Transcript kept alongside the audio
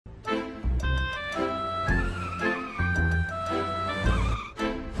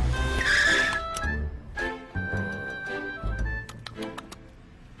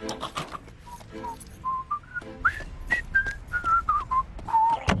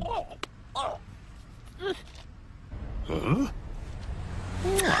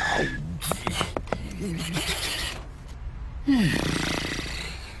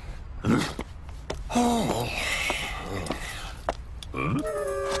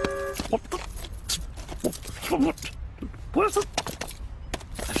Where's it?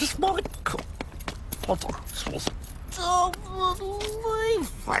 This is my... Oh,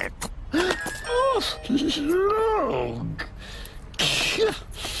 leave it. Oh, look.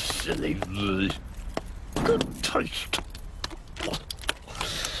 Silly. Good taste.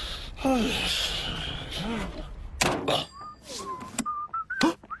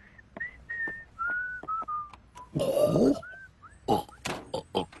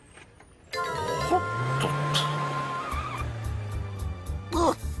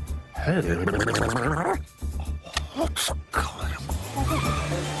 What's going on?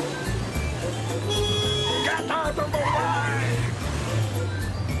 Get out of the way!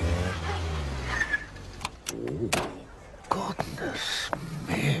 Oh, goodness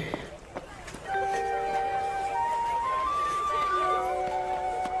me.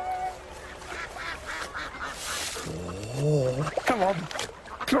 Oh, come on.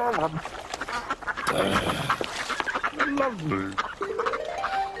 Come on. Lovely.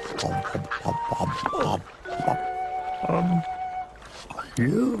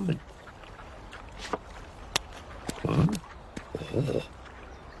 You?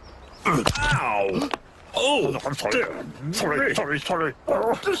 Ow! Oh, I'm sorry. Sorry.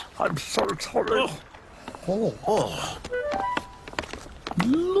 Oh, I'm so sorry. Oh.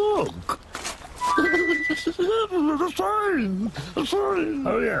 Look! The sign!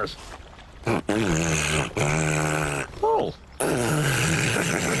 Oh, yes. Oh.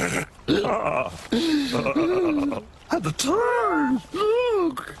 And the time!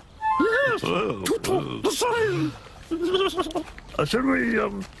 Look! Yes! The sign! Should we,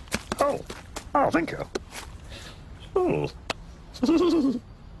 Oh, thank you. Oh.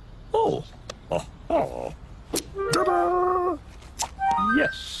 Oh. Ta-da!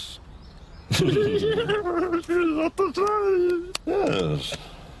 Yes. Not the sign. Yes.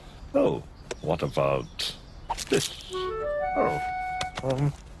 Oh, what about this? Oh.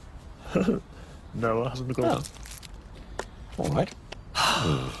 No, it hasn't gone. All right.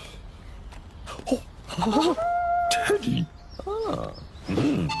 Teddy.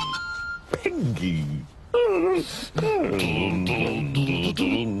 Pengy.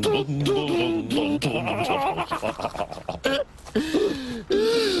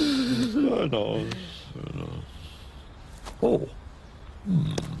 I know. Oh.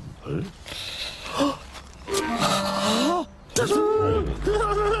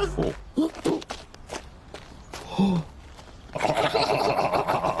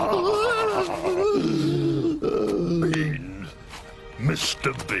 Bean.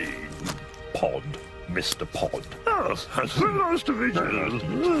 Mr. Bean. Pod. Mr. Pod. Oh, that's so nice to meet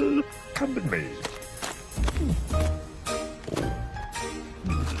you. Come with me.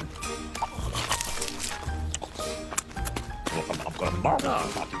 I've got a mom.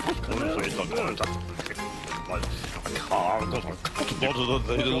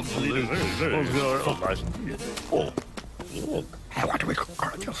 How do we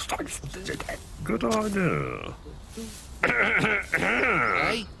cook your slice? Good idea.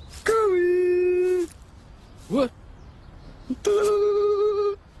 Hey? Gooey! What?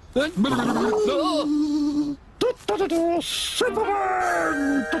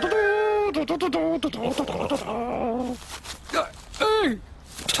 Superman! Hey!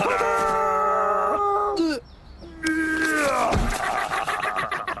 Ta-da!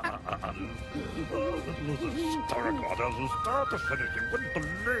 Historic orders will start to finish. You wouldn't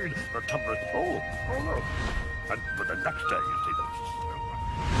believe the tumblers. Oh, no. And but the next day, you see them.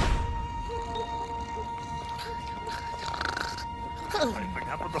 Anything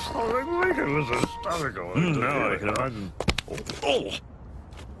happened the following week? It was hysterical. No, I can imagine. Oh.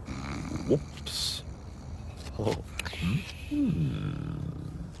 Whoops. Oh.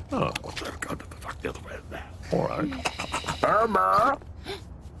 Oh, go to the fuck the other way there. All right. Irma!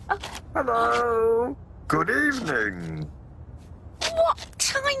 Hello! Good evening! What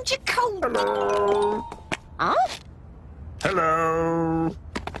time do you call? Hello! Huh? Hello!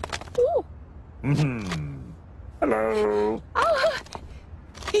 Oh. Hello! Oh.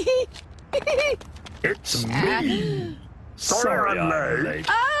 It's me! Sorry I'm late.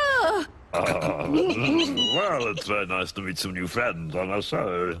 Oh. Well, it's very nice to meet some new friends on our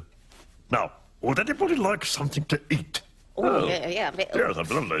show. Now, would anybody like something to eat? Oh, yeah, a bit. Yes,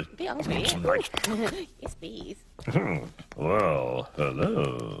 absolutely. A bit hungry. Some nice... Yes, please. Well,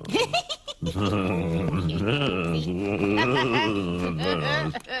 hello.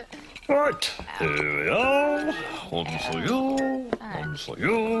 Right, here we are. One for you, one for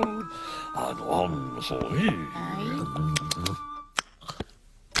you, and one for me.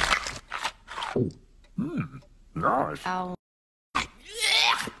 Nice.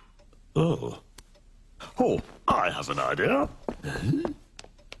 Oh. Oh, I have an idea.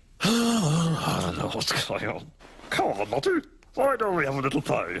 I don't know what's going on. Come on, Lottie. Why don't we have a little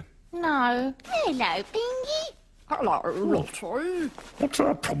play? No. Hello, Pingy. Hello, Lottie. What's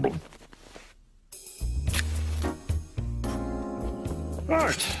our problem?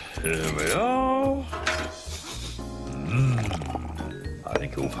 Right, here we are. I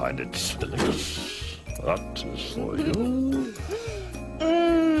think you'll find it delicious. That is for you.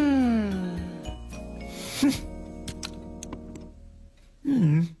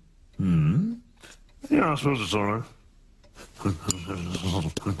 Yeah, I suppose it's alright.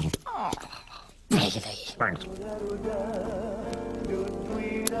 Thanks.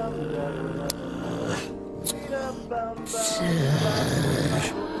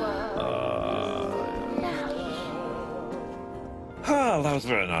 Ah, that was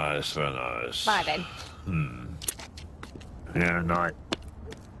very nice, very nice. Bye then. Yeah, night.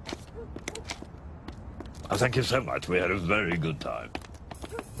 Oh, thank you so much. We had a very good time.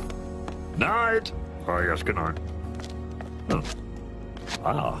 Night. Oh, yes, good night. Oh.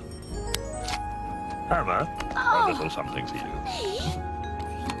 Ah. Hammer, a little something for you.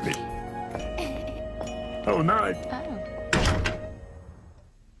 Please. Oh, night.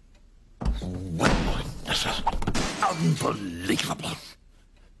 Oh, this is unbelievable.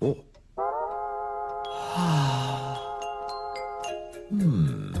 Oh.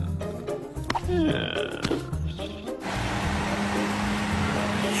 Yes.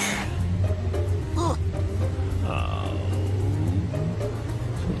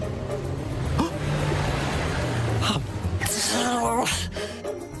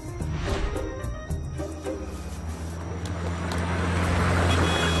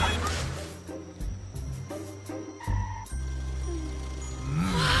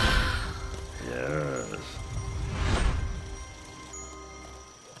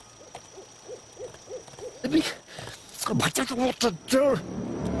 I don't know what to do.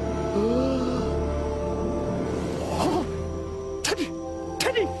 Oh, Teddy,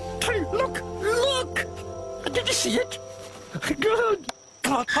 look! Did you see it? Good.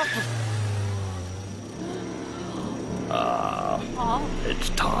 Come on, pop. It's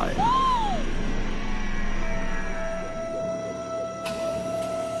time.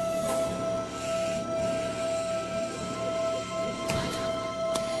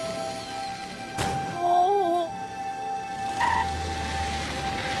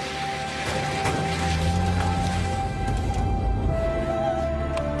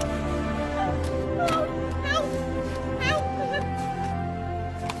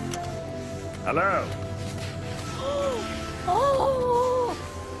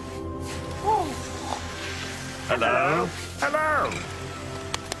 Hello. Hello.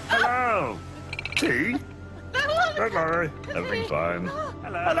 Hello. Tea? Don't worry. Everything's fine. Hello.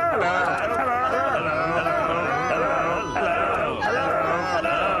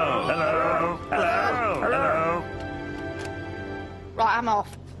 Right, I'm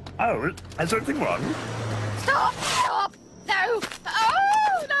off. Oh, is anything wrong? Stop! No!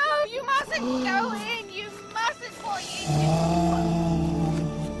 Oh, no! You mustn't go in! You mustn't go in!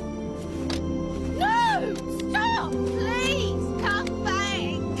 No! Stop! Please, come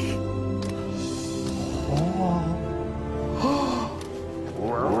back!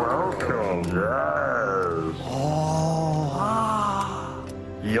 Welcome, yes.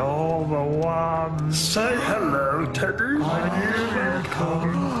 You're the one. Say hello, Teddy. I knew you'd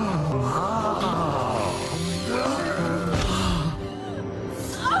come.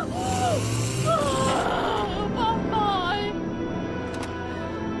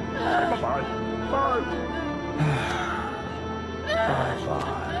 Bye-bye. Bye.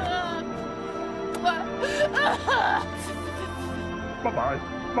 Bye-bye.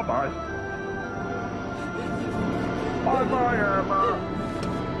 Bye-bye. Bye-bye, Emma.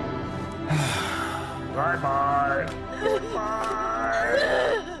 Bye-bye.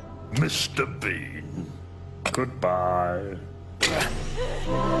 Goodbye. Mr. Bean. Goodbye.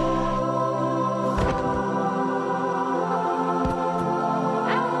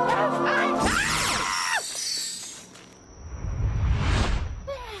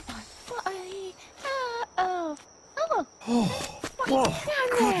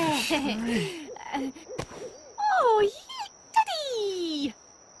 Oh, yeah, Daddy!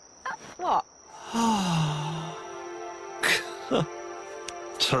 What?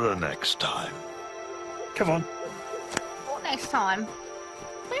 Till the next time. Come on. What next time?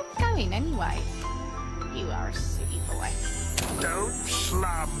 Where are we going anyway? You are a silly boy. Don't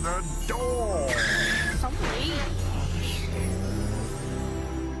slam the door. Sorry.